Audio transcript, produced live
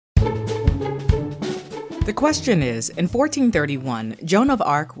The question is, in 1431, Joan of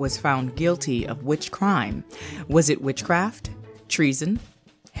Arc was found guilty of which crime? Was it witchcraft, treason,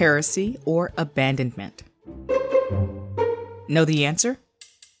 heresy, or abandonment? Know the answer?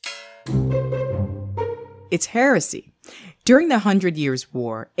 It's heresy. During the 100 Years'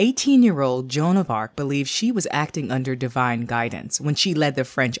 War, 18-year-old Joan of Arc believed she was acting under divine guidance when she led the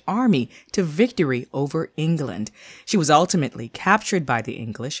French army to victory over England. She was ultimately captured by the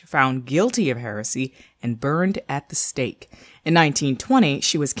English, found guilty of heresy, and burned at the stake. In 1920,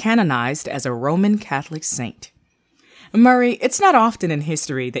 she was canonized as a Roman Catholic saint. Murray, it's not often in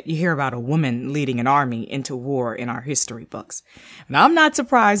history that you hear about a woman leading an army into war in our history books. And I'm not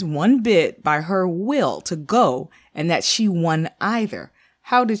surprised one bit by her will to go and that she won either.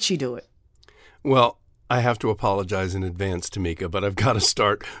 How did she do it? Well, I have to apologize in advance, Tamika, but I've got to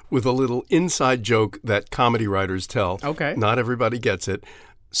start with a little inside joke that comedy writers tell. Okay. Not everybody gets it.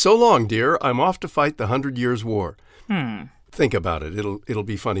 So long, dear. I'm off to fight the 100 Years' War. Think about it. It'll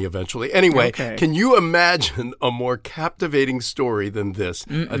be funny eventually. Anyway, Okay. Can you imagine a more captivating story than this?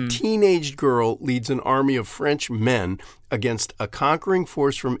 A teenage girl leads an army of French men against a conquering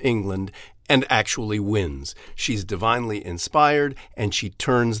force from England and actually wins. She's divinely inspired, and she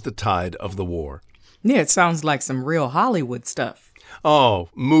turns the tide of the war. Yeah, it sounds like some real Hollywood stuff. Oh,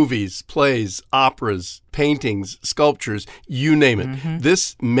 movies, plays, operas, paintings, sculptures, you name it.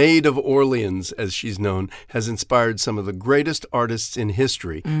 This Maid of Orleans, as she's known, has inspired some of the greatest artists in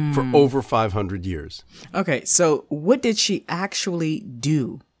history for over 500 years. Okay, so what did she actually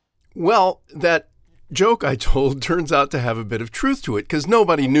do? Well, that joke I told turns out to have a bit of truth to it, because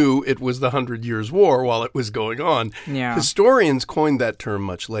nobody knew it was the 100 Years' War while it was going on. Yeah. Historians coined that term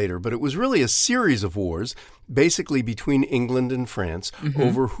much later, but it was really a series of wars, basically between England and France,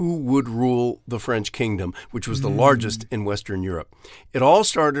 over who would rule the French kingdom, which was the largest in Western Europe. It all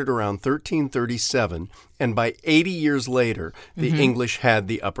started around 1337, and by 80 years later, the English had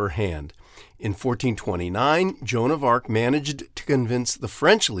the upper hand. In 1429, Joan of Arc managed to convince the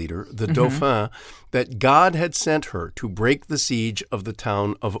French leader, the Dauphin, that God had sent her to break the siege of the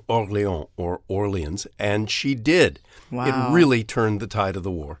town of Orléans, or Orleans, and she did. Wow. It really turned the tide of the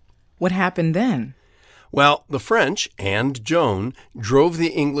war. What happened then? Well, the French and Joan drove the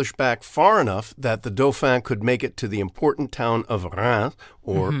English back far enough that the Dauphin could make it to the important town of Reims,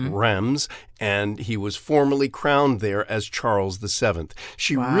 or Reims, and he was formally crowned there as Charles VII.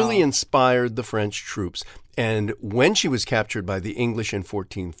 She really inspired the French troops. And when she was captured by the English in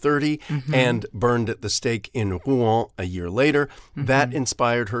 1430 and burned at the stake in Rouen a year later, that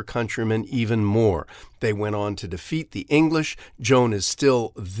inspired her countrymen even more. They went on to defeat the English. Joan is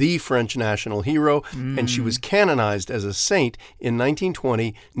still the French national hero, and she was canonized as a saint in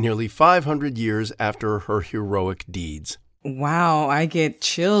 1920, nearly 500 years after her heroic deeds. Wow, I get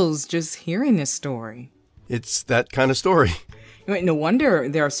chills just hearing this story. It's that kind of story. No wonder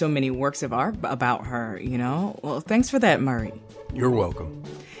there are so many works of art about her, you know? Well, thanks for that, Murray. You're welcome.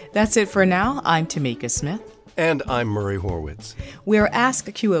 That's it for now. I'm Tamika Smith. And I'm Murray Horwitz. We're Ask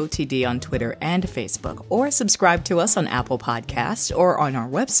QOTD on Twitter and Facebook, or subscribe to us on Apple Podcasts or on our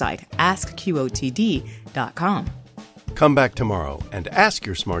website, askqotd.com. Come back tomorrow and ask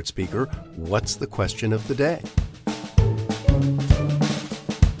your smart speaker, what's the question of the day?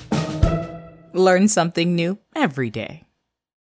 Learn something new every day.